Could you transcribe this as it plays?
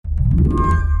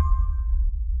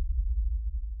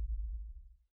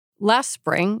Last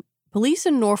spring, police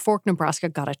in Norfolk, Nebraska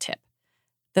got a tip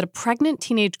that a pregnant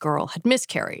teenage girl had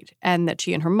miscarried and that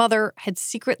she and her mother had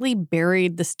secretly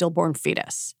buried the stillborn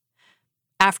fetus.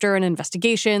 After an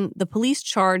investigation, the police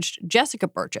charged Jessica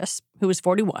Burgess, who was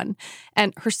 41,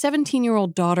 and her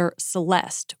 17-year-old daughter,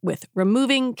 Celeste, with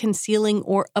removing, concealing,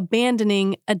 or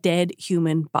abandoning a dead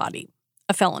human body,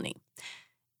 a felony.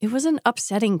 It was an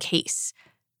upsetting case.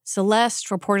 Celeste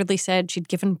reportedly said she'd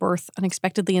given birth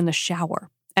unexpectedly in the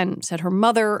shower and said her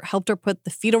mother helped her put the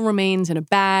fetal remains in a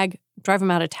bag, drive them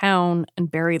out of town,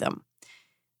 and bury them.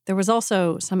 There was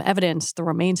also some evidence the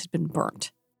remains had been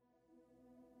burnt.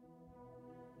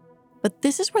 But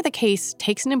this is where the case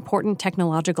takes an important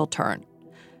technological turn.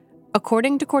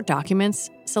 According to court documents,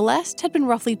 Celeste had been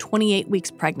roughly 28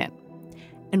 weeks pregnant.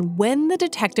 And when the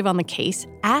detective on the case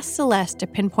asked Celeste to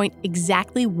pinpoint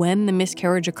exactly when the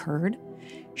miscarriage occurred,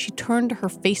 she turned to her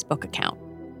Facebook account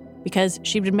because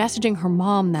she'd been messaging her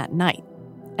mom that night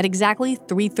at exactly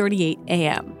 3:38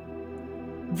 a.m.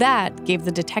 That gave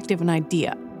the detective an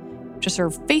idea to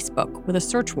serve Facebook with a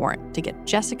search warrant to get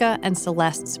Jessica and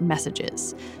Celeste's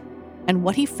messages. And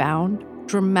what he found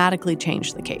dramatically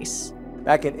changed the case.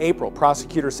 Back in April,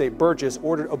 prosecutors say Burgess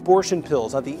ordered abortion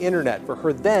pills on the internet for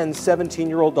her then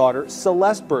 17-year-old daughter,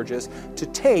 Celeste Burgess, to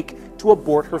take to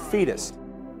abort her fetus.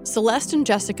 Celeste and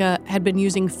Jessica had been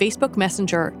using Facebook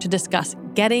Messenger to discuss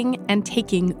getting and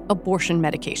taking abortion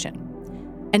medication.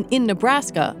 And in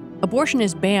Nebraska, abortion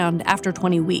is banned after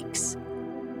 20 weeks.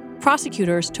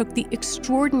 Prosecutors took the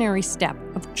extraordinary step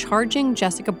of charging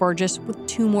Jessica Burgess with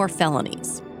 2 more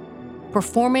felonies: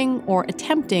 performing or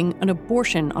attempting an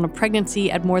abortion on a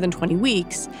pregnancy at more than 20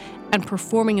 weeks, and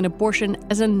performing an abortion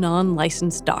as a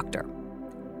non-licensed doctor.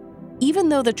 Even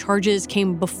though the charges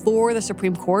came before the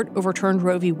Supreme Court overturned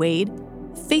Roe v. Wade,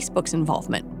 Facebook's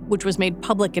involvement, which was made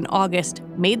public in August,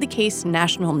 made the case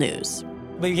national news.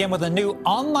 We began with a new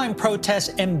online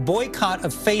protest and boycott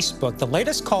of Facebook. The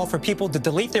latest call for people to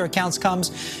delete their accounts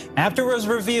comes after it was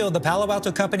revealed the Palo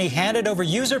Alto company handed over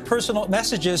user personal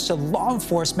messages to law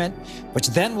enforcement, which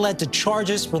then led to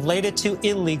charges related to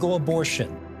illegal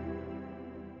abortion.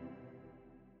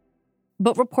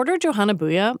 But reporter Johanna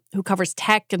Bouya, who covers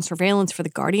tech and surveillance for The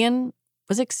Guardian,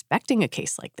 was expecting a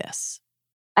case like this.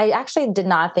 I actually did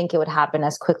not think it would happen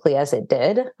as quickly as it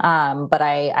did, but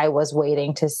I was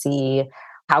waiting to see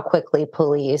how quickly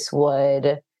police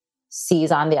would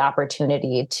seize on the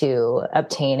opportunity to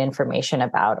obtain information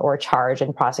about or charge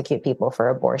and prosecute people for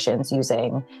abortions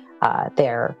using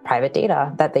their private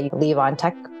data that they leave on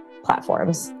tech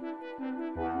platforms.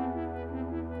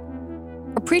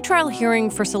 A pretrial hearing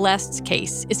for Celeste's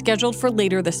case is scheduled for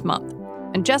later this month,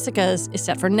 and Jessica's is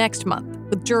set for next month,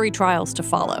 with jury trials to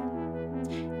follow.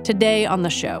 Today on the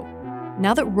show,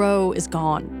 now that Roe is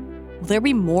gone, will there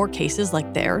be more cases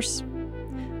like theirs?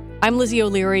 I'm Lizzie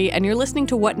O'Leary, and you're listening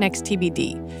to What Next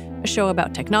TBD, a show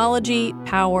about technology,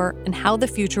 power, and how the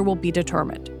future will be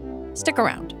determined. Stick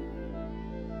around.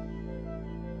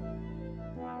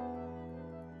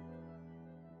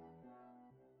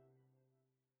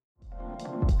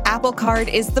 Apple Card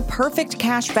is the perfect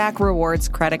cashback rewards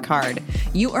credit card.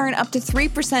 You earn up to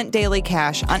 3% daily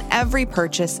cash on every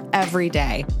purchase every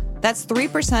day. That's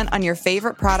 3% on your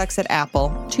favorite products at Apple,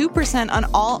 2% on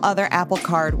all other Apple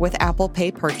Card with Apple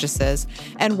Pay purchases,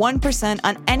 and 1%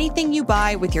 on anything you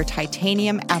buy with your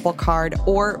titanium Apple Card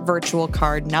or virtual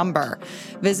card number.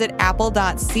 Visit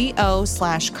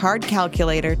apple.co/card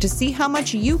calculator to see how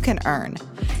much you can earn.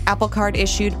 Apple Card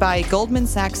issued by Goldman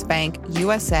Sachs Bank,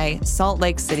 USA, Salt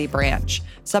Lake City branch.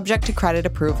 Subject to credit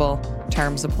approval.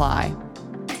 Terms apply.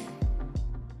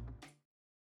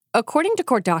 According to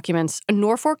court documents, a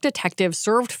Norfolk detective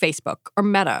served Facebook, or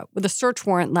Meta, with a search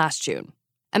warrant last June.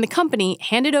 And the company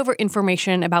handed over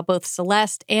information about both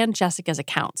Celeste and Jessica's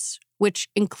accounts, which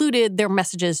included their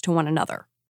messages to one another.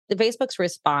 The Facebook's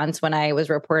response when I was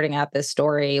reporting out this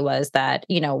story was that,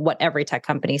 what every tech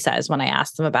company says when I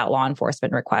asked them about law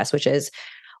enforcement requests, which is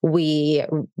we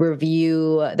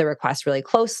review the request really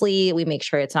closely. We make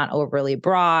sure it's not overly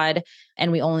broad,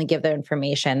 and we only give the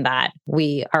information that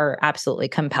we are absolutely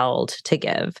compelled to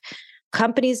give.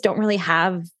 Companies don't really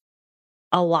have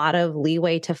a lot of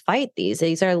leeway to fight these.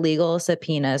 These are legal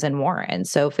subpoenas and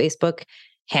warrants. So Facebook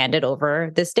handed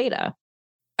over this data.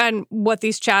 And what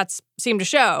these chats seem to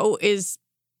show is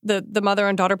the mother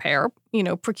and daughter pair,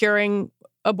 procuring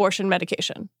abortion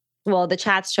medication. Well, the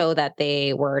chats show that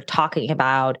they were talking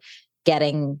about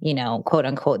getting, quote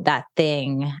unquote, that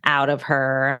thing out of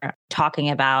her,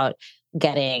 talking about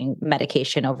getting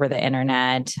medication over the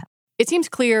internet. It seems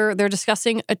clear they're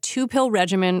discussing a 2-pill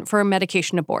regimen for a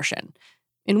medication abortion.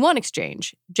 In one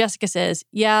exchange, Jessica says,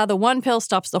 yeah, the one pill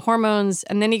stops the hormones,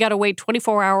 and then you got to wait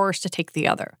 24 hours to take the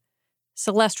other.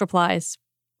 Celeste replies,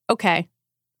 okay.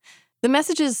 The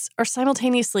messages are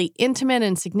simultaneously intimate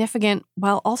and significant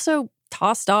while also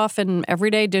tossed off in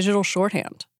everyday digital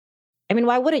shorthand. I mean,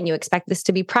 why wouldn't you expect this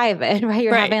to be private, right?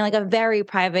 You're Right. having like a very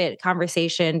private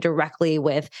conversation directly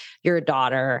with your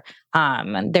daughter.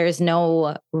 There's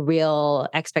no real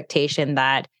expectation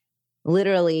that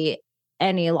literally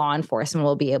any law enforcement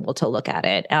will be able to look at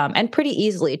it. And pretty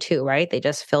easily too, right? They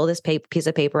just fill this piece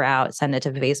of paper out, send it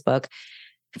to Facebook.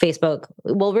 Facebook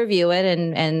will review it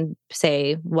and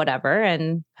say whatever.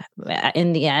 And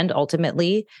in the end,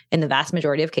 ultimately, in the vast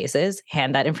majority of cases,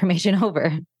 hand that information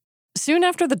over. Soon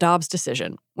after the Dobbs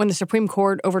decision, when the Supreme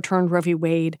Court overturned Roe v.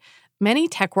 Wade, many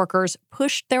tech workers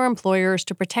pushed their employers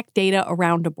to protect data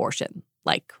around abortion,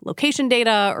 like location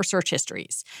data or search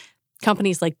histories.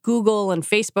 Companies like Google and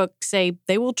Facebook say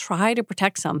they will try to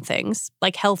protect some things,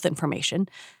 like health information.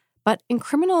 But in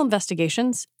criminal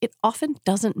investigations, it often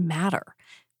doesn't matter.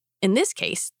 In this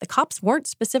case, the cops weren't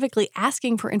specifically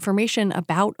asking for information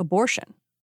about abortion.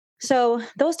 So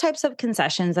those types of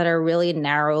concessions that are really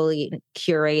narrowly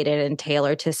curated and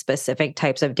tailored to specific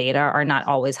types of data are not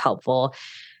always helpful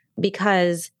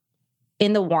because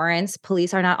in the warrants,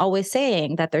 police are not always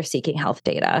saying that they're seeking health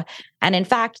data. And in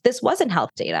fact, this wasn't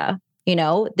health data.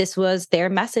 This was their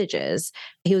messages.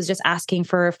 He was just asking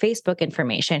for Facebook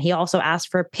information. He also asked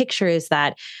for pictures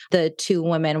that the two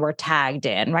women were tagged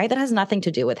in, right? That has nothing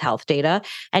to do with health data.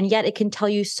 And yet it can tell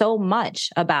you so much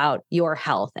about your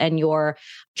health and your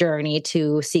journey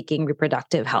to seeking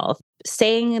reproductive health.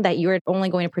 Saying that you're only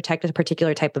going to protect a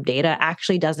particular type of data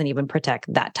actually doesn't even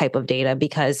protect that type of data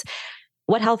because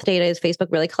what health data is Facebook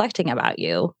really collecting about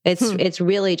you? It's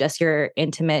really just your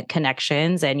intimate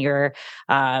connections and your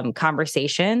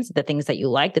conversations, the things that you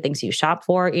like, the things you shop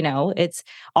for. It's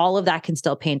all of that can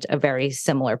still paint a very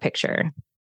similar picture.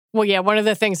 Well, yeah, one of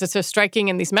the things that's so striking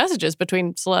in these messages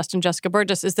between Celeste and Jessica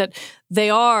Burgess is that they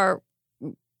are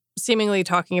seemingly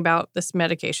talking about this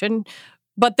medication,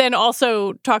 but then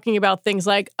also talking about things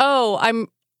like, oh,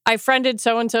 I friended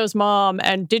so-and-so's mom,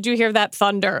 and did you hear that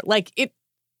thunder? Like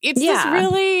It's this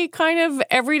really kind of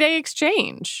everyday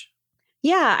exchange.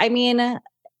 Yeah. I mean,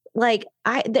 like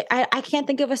I can't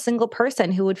think of a single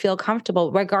person who would feel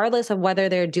comfortable, regardless of whether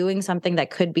they're doing something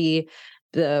that could be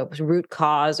the root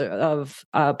cause of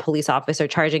a police officer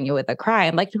charging you with a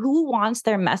crime. Like, who wants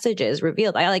their messages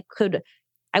revealed?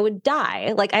 I would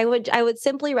die. Like I would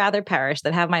simply rather perish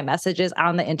than have my messages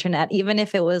on the internet, even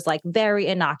if it was like very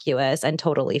innocuous and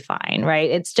totally fine,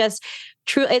 right? It's just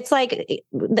true. It's like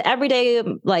the everyday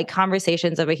like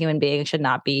conversations of a human being should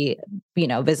not be,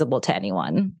 visible to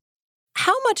anyone.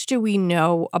 How much do we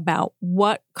know about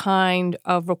what kind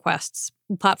of requests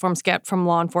platforms get from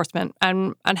law enforcement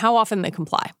and how often they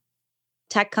comply?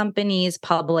 Tech companies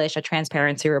publish a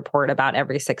transparency report about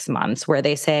every 6 months where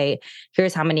they say,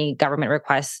 here's how many government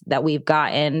requests that we've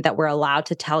gotten that we're allowed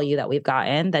to tell you that we've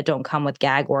gotten that don't come with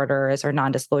gag orders or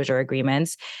non-disclosure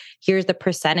agreements. Here's the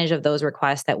percentage of those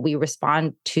requests that we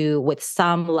respond to with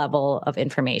some level of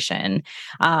information.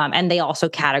 And they also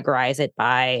categorize it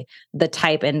by the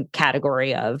type and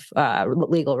category of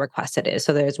legal request it is.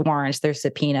 So there's warrants, there's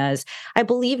subpoenas. I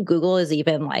believe Google is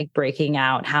even like breaking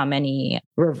out how many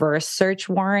reverse search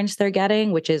warrants they're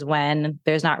getting, which is when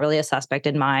there's not really a suspect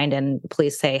in mind and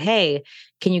police say, hey,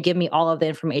 can you give me all of the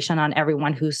information on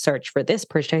everyone who searched for this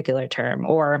particular term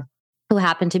or who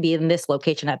happened to be in this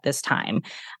location at this time.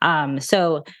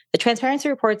 So the transparency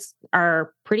reports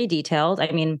are pretty detailed.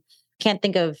 I mean, can't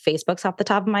think of Facebook's off the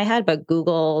top of my head, but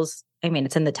Google's,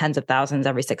 it's in the tens of thousands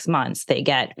every 6 months. They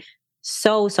get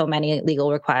so many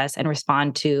legal requests and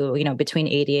respond to, between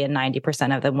 80 and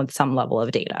 90% of them with some level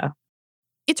of data.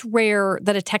 It's rare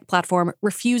that a tech platform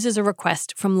refuses a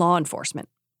request from law enforcement.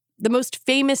 The most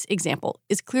famous example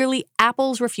is clearly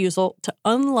Apple's refusal to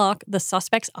unlock the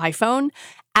suspect's iPhone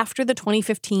after the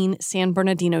 2015 San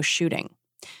Bernardino shooting.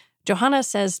 Johanna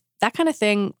says that kind of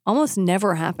thing almost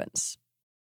never happens.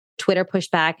 Twitter pushed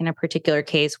back in a particular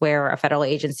case where a federal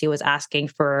agency was asking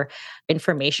for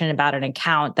information about an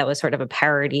account that was sort of a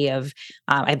parody of,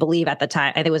 I believe at the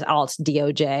time, I think it was Alt's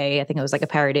DOJ. I think it was like a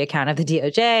parody account of the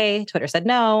DOJ. Twitter said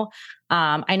no.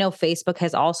 I know Facebook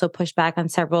has also pushed back on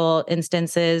several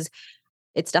instances.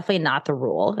 It's definitely not the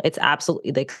rule. It's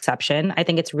absolutely the exception. I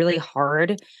think it's really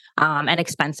hard and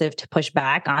expensive to push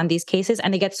back on these cases.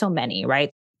 And they get so many,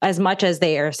 right? As much as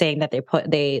they are saying that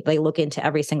they look into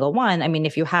every single one. I mean,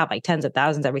 if you have like tens of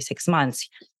thousands every 6 months,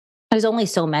 there's only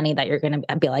so many that you're going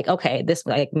to be like, okay, this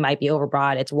might be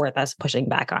overbroad. It's worth us pushing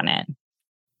back on it.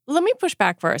 Let me push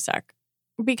back for a sec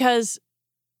because,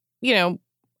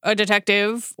 a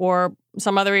detective or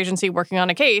some other agency working on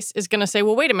a case is going to say,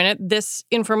 well, wait a minute, this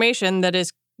information that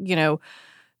is,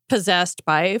 possessed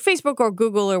by Facebook or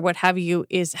Google or what have you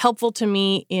is helpful to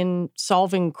me in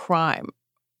solving crime.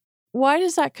 Why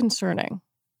is that concerning?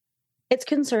 It's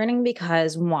concerning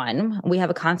because, one, we have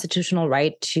a constitutional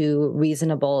right to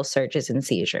reasonable searches and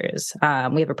seizures.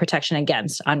 We have a protection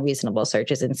against unreasonable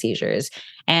searches and seizures.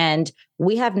 And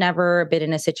we have never been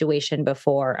in a situation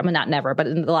before, I mean, not never, but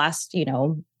in the last,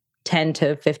 10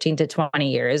 to 15 to 20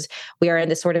 years, we are in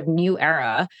this sort of new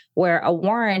era where a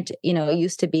warrant,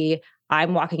 used to be,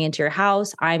 I'm walking into your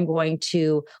house, I'm going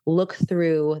to look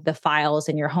through the files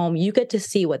in your home. You get to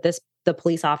see what the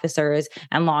police officers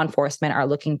and law enforcement are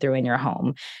looking through in your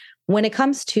home. When it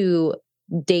comes to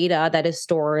data that is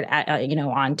stored at,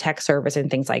 on tech servers and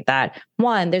things like that,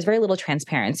 one, there's very little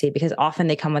transparency because often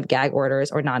they come with gag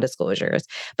orders or non-disclosures.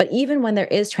 But even when there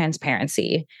is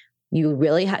transparency, you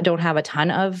really don't have a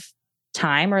ton of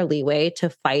time or leeway to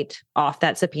fight off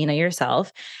that subpoena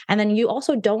yourself. And then you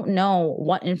also don't know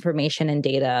what information and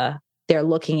data they're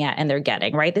looking at and they're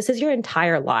getting, right? This is your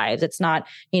entire lives. It's not,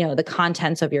 the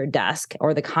contents of your desk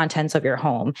or the contents of your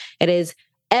home. It is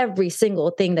every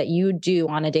single thing that you do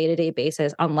on a day-to-day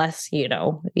basis, unless,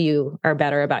 you are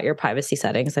better about your privacy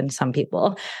settings than some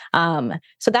people.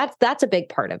 So that's a big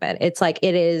part of it. It's like,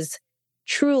 it is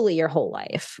truly your whole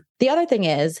life. The other thing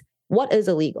is, what is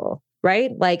illegal,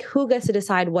 right? Like, who gets to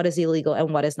decide what is illegal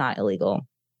and what is not illegal?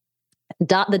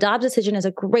 The Dobbs decision is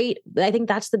I think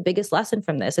that's the biggest lesson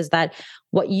from this, is that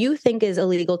what you think is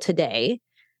illegal today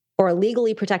or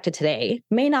legally protected today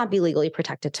may not be legally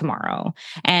protected tomorrow.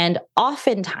 And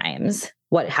oftentimes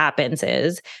what happens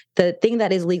is the thing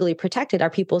that is legally protected are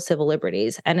people's civil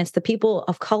liberties. And it's the people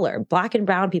of color, Black and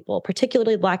brown people,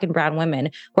 particularly Black and brown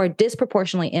women, who are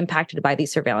disproportionately impacted by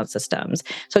these surveillance systems.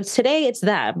 So today it's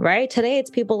them, right? Today it's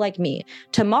people like me.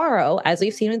 Tomorrow, as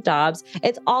we've seen with Dobbs,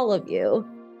 it's all of you.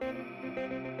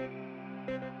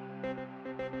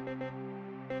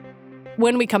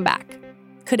 When we come back,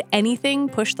 could anything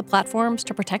push the platforms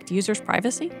to protect users'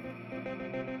 privacy?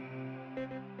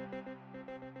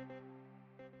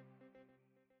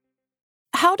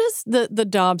 How does the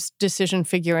Dobbs decision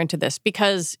figure into this?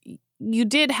 Because you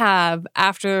did have,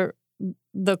 after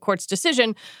the court's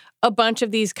decision, a bunch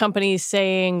of these companies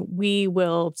saying, we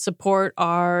will support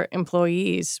our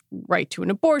employees' right to an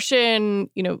abortion,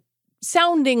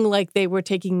 sounding like they were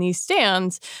taking these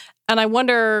stands. And I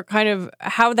wonder kind of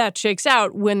how that shakes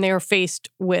out when they're faced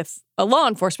with a law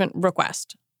enforcement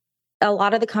request. A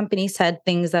lot of the companies said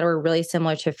things that were really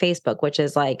similar to Facebook, which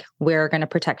is like, we're going to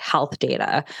protect health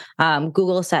data.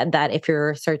 Google said that if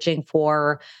you're searching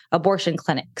for abortion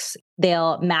clinics,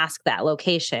 they'll mask that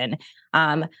location.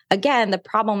 Again, the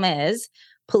problem is,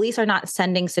 police are not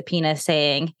sending subpoenas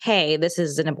saying, hey, this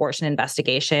is an abortion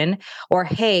investigation, or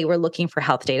hey, we're looking for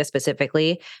health data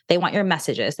specifically. They want your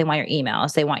messages. They want your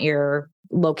emails. They want your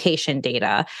location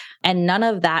data. And none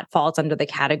of that falls under the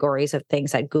categories of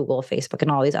things that Google, Facebook,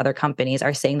 and all these other companies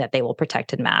are saying that they will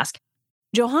protect and mask.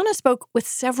 Johanna spoke with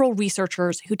several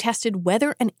researchers who tested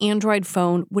whether an Android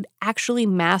phone would actually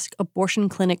mask abortion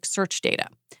clinic search data,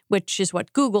 which is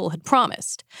what Google had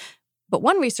promised. But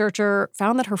one researcher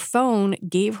found that her phone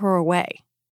gave her away.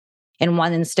 In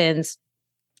one instance,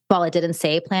 while it didn't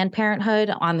say Planned Parenthood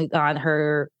on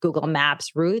her Google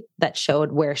Maps route that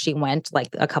showed where she went like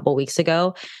a couple weeks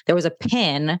ago, there was a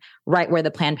pin right where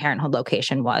the Planned Parenthood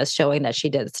location was, showing that she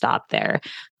did stop there.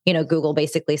 Google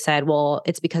basically said, well,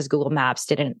 it's because Google Maps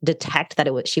didn't detect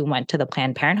that she went to the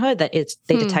Planned Parenthood, that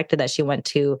they detected that she went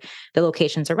to the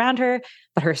locations around her,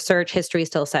 but her search history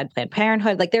still said Planned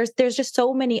Parenthood. Like there's just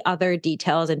so many other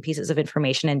details and pieces of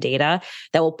information and data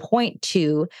that will point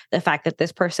to the fact that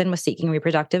this person was seeking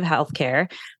reproductive health care.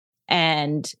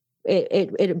 And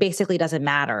it basically doesn't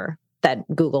matter that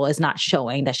Google is not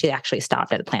showing that she actually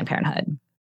stopped at Planned Parenthood.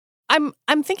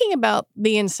 I'm thinking about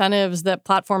the incentives that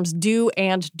platforms do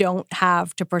and don't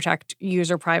have to protect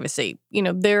user privacy.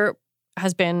 There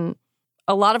has been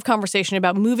a lot of conversation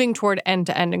about moving toward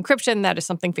end-to-end encryption. That is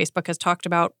something Facebook has talked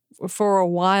about for a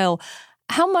while.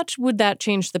 How much would that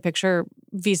change the picture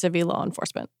vis-a-vis law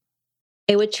enforcement?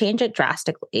 It would change it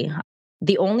drastically.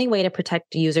 The only way to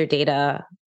protect user data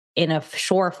in a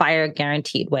surefire,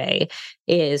 guaranteed way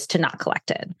is to not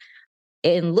collect it.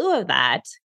 In lieu of that,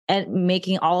 and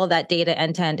making all of that data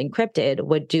end-to-end encrypted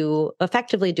would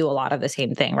effectively do a lot of the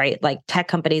same thing, right? Like tech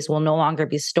companies will no longer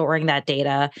be storing that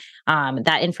data,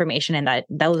 that information, and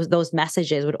those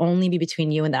messages would only be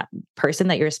between you and that person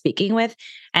that you're speaking with.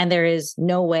 And there is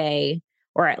no way,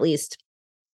 or at least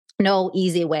no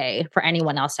easy way, for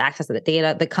anyone else to access the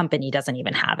data. The company doesn't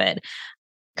even have it.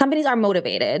 companies are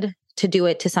motivated to do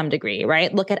it to some degree,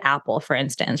 right? Look at Apple, for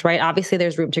instance, right? Obviously,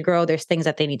 there's room to grow. There's things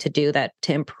that they need to do that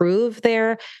to improve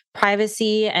their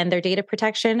privacy and their data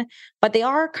protection, but they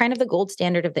are kind of the gold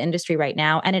standard of the industry right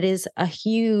now. And it is a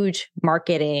huge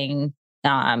marketing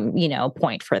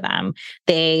point for them.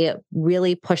 They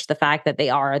really push the fact that they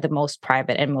are the most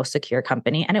private and most secure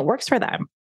company, and it works for them.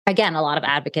 Again, a lot of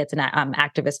advocates and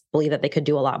activists believe that they could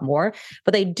do a lot more,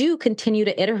 but they do continue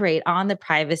to iterate on the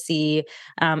privacy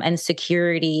and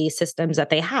security systems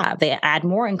that they have. They add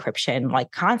more encryption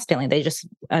like constantly. They just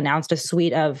announced a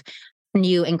suite of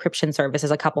new encryption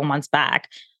services a couple months back.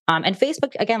 And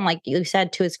Facebook, again, like you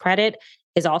said, to its credit,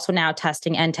 is also now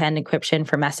testing end-to-end encryption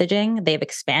for messaging. They've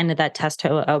expanded that test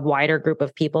to a wider group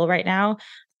of people right now.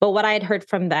 But what I had heard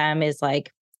from them is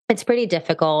like, it's pretty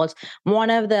difficult. One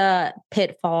of the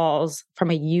pitfalls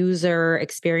from a user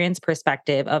experience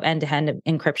perspective of end-to-end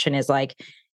encryption is like,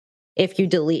 if you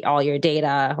delete all your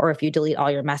data or if you delete all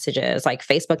your messages, like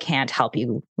Facebook can't help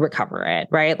you recover it,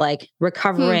 right? Like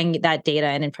recovering that data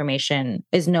and information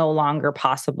is no longer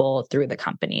possible through the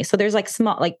company. So there's like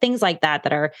small, like things like that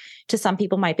are to some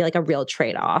people might be like a real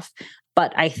trade-off.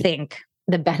 But I think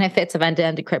the benefits of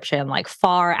end-to-end encryption like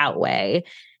far outweigh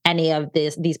any of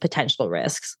these potential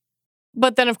risks.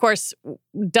 But then, of course,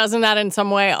 doesn't that in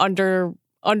some way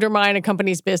undermine a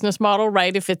company's business model,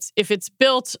 right? If it's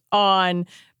built on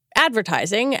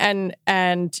advertising and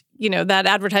that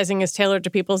advertising is tailored to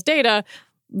people's data,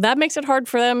 that makes it hard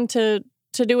for them to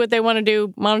do what they want to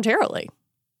do monetarily.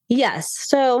 Yes.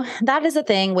 So that is a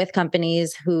thing with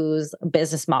companies whose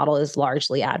business model is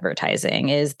largely advertising,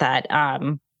 is that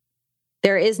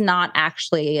there is not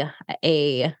actually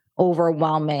a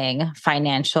overwhelming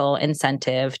financial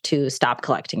incentive to stop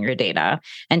collecting your data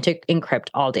and to encrypt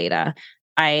all data.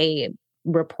 I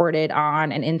reported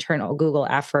on an internal Google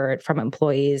effort from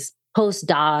employees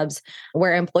post-Dobbs,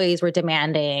 where employees were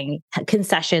demanding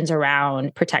concessions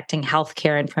around protecting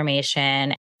healthcare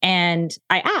information. And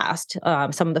I asked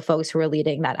some of the folks who were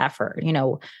leading that effort,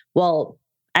 well,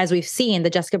 as we've seen,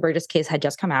 the Jessica Burgess case had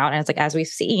just come out. And it's like, as we've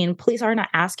seen, police are not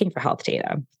asking for health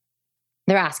data.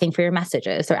 They're asking for your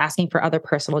messages. They're asking for other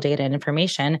personal data and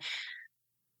information.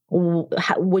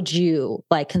 Would you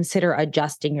consider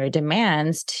adjusting your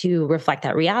demands to reflect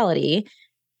that reality?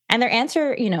 And their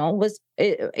answer, was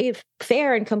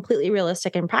fair and completely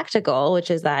realistic and practical,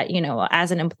 which is that,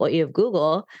 as an employee of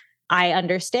Google, I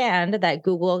understand that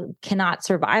Google cannot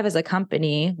survive as a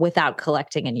company without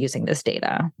collecting and using this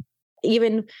data.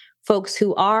 Even folks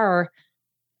who are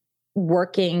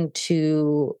working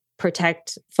to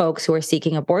protect folks who are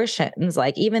seeking abortions,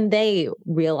 even they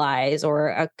realize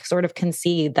or sort of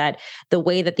concede that the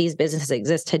way that these businesses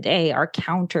exist today are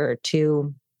counter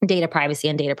to data privacy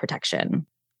and data protection.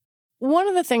 One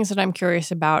of the things that I'm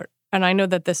curious about, and I know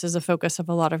that this is a focus of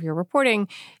a lot of your reporting,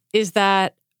 is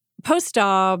that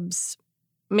post-Dobbs,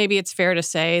 maybe it's fair to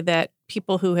say that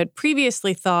people who had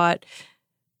previously thought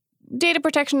data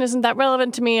protection isn't that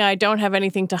relevant to me, I don't have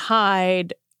anything to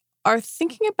hide, are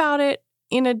thinking about it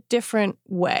in a different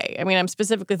way. I mean, I'm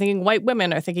specifically thinking white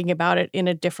women are thinking about it in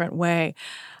a different way.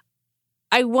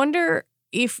 I wonder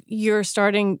if you're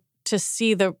starting to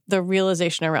see the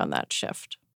realization around that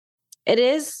shift. It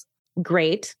is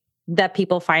great that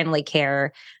people finally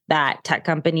care that tech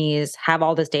companies have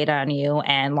all this data on you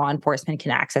and law enforcement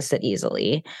can access it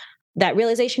easily. That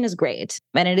realization is great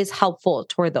and it is helpful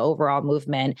toward the overall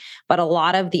movement. But a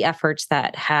lot of the efforts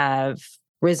that have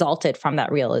resulted from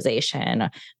that realization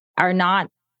are not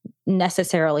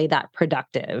necessarily that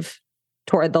productive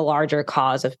toward the larger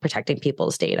cause of protecting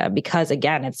people's data. Because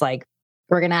again, it's like,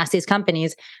 we're going to ask these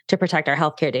companies to protect our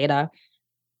healthcare data.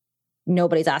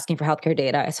 Nobody's asking for healthcare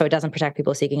data, so it doesn't protect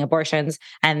people seeking abortions.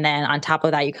 And then on top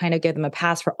of that, you kind of give them a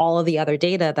pass for all of the other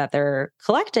data that they're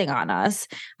collecting on us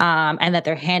and that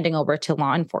they're handing over to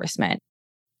law enforcement.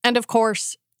 And of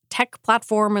course, tech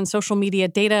platform and social media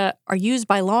data are used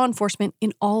by law enforcement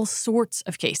in all sorts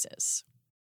of cases.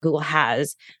 Google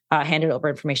has handed over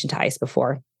information to ICE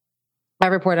before. I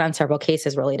reported on several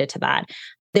cases related to that.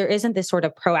 There isn't this sort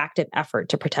of proactive effort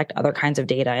to protect other kinds of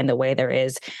data in the way there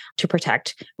is to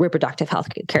protect reproductive health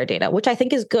care data, which I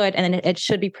think is good and it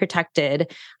should be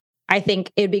protected. I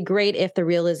think it'd be great if the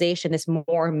realization, this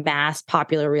more mass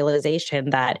popular realization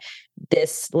that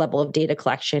this level of data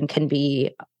collection can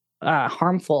be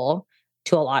harmful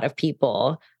to a lot of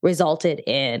people, resulted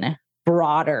in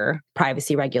broader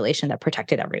privacy regulation that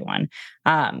protected everyone.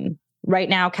 Right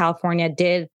now, California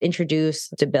did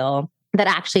introduce a bill that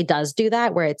actually does do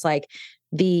that, where it's like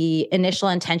the initial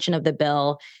intention of the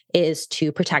bill is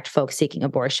to protect folks seeking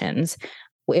abortions,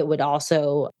 it would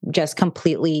also just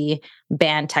completely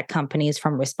ban tech companies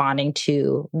from responding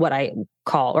to what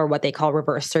they call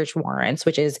reverse search warrants,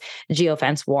 which is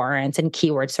geofence warrants and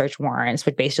keyword search warrants,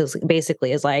 which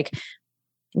basically is like,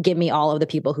 give me all of the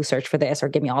people who search for this, or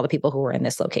give me all the people who were in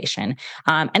this location.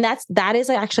 And that is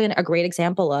actually a great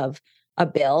example of a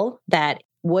bill that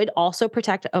would also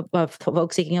protect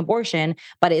folks seeking abortion,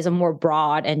 but is a more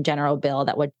broad and general bill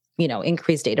that would,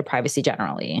 increase data privacy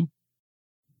generally.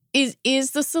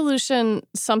 Is the solution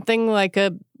something like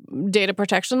a data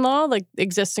protection law, like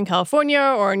exists in California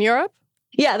or in Europe?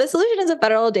 Yeah, the solution is a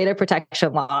federal data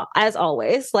protection law, as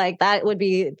always. Like, that would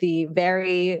be the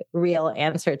very real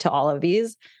answer to all of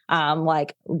these,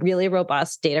 like really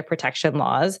robust data protection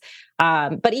laws.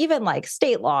 But even like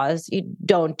state laws, you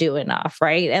don't do enough,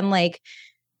 right? And like,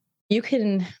 you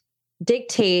can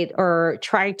dictate or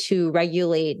try to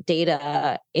regulate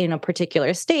data in a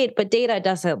particular state, but data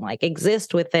doesn't like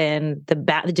exist within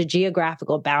the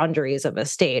geographical boundaries of a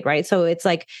state, right? So it's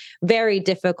like very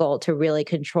difficult to really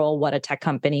control what a tech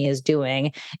company is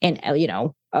doing and,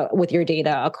 with your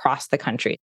data across the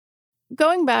country.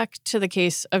 Going back to the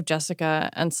case of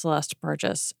Jessica and Celeste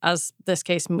Burgess, as this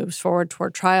case moves forward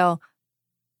toward trial,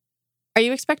 are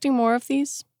you expecting more of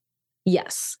these?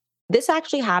 Yes. This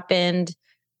actually happened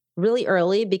really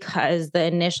early because the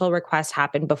initial request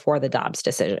happened before the Dobbs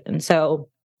decision. So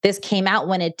this came out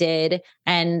when it did,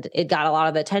 and it got a lot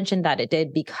of the attention that it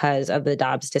did because of the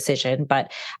Dobbs decision. But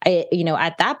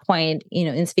at that point,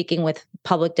 in speaking with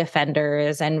public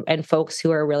defenders and folks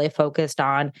who are really focused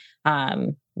on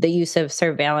the use of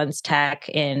surveillance tech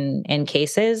in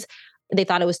cases, they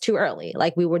thought it was too early.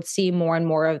 Like, we would see more and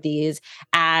more of these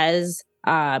as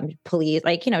police,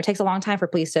 it takes a long time for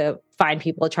police to find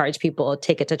people, charge people,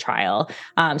 take it to trial.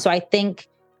 So I think,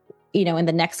 in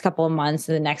the next couple of months,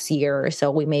 in the next year or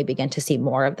so, we may begin to see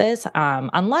more of this,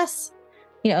 unless,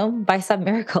 by some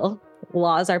miracle,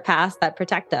 laws are passed that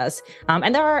protect us.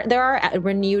 And there are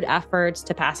renewed efforts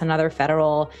to pass another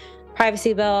federal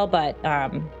privacy bill, but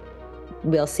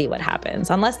we'll see what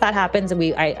happens. Unless that happens,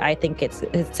 I think it's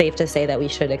safe to say that we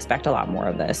should expect a lot more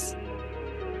of this.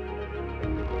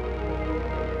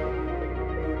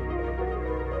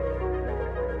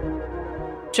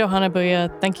 Johanna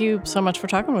Boudia, thank you so much for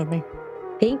talking with me.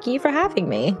 Thank you for having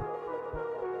me.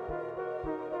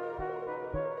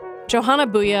 Johanna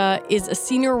Boudia is a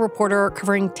senior reporter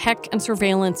covering tech and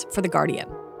surveillance for The Guardian.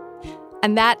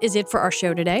 And that is it for our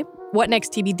show today. What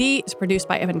Next TBD is produced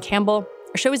by Evan Campbell.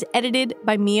 Our show is edited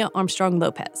by Mia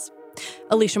Armstrong-Lopez.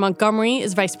 Alicia Montgomery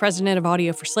is vice president of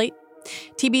audio for Slate.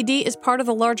 TBD is part of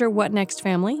the larger What Next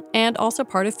family and also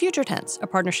part of Future Tense, a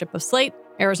partnership of Slate,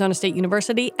 Arizona State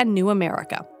University, and New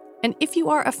America. And if you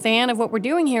are a fan of what we're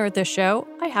doing here at this show,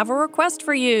 I have a request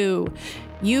for you.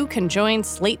 You can join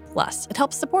Slate Plus. It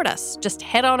helps support us. Just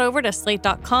head on over to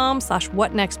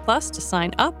slate.com/whatnextplus to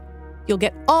sign up. You'll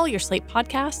get all your Slate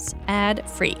podcasts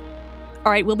ad-free.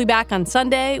 All right, we'll be back on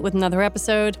Sunday with another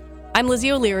episode. I'm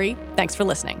Lizzie O'Leary. Thanks for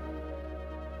listening.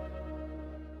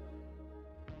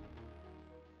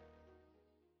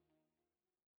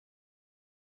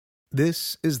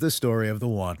 This is the story of the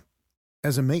one.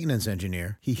 As a maintenance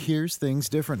engineer, he hears things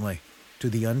differently. To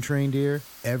the untrained ear,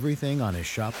 everything on his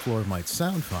shop floor might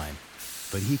sound fine,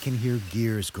 but he can hear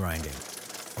gears grinding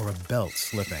or a belt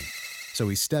slipping. So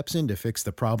he steps in to fix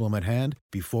the problem at hand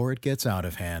before it gets out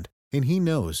of hand. And he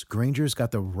knows Grainger's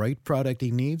got the right product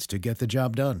he needs to get the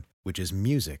job done, which is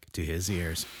music to his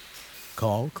ears.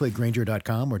 Call, click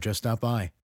Grainger.com, or just stop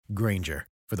by. Grainger,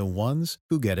 for the ones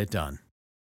who get it done.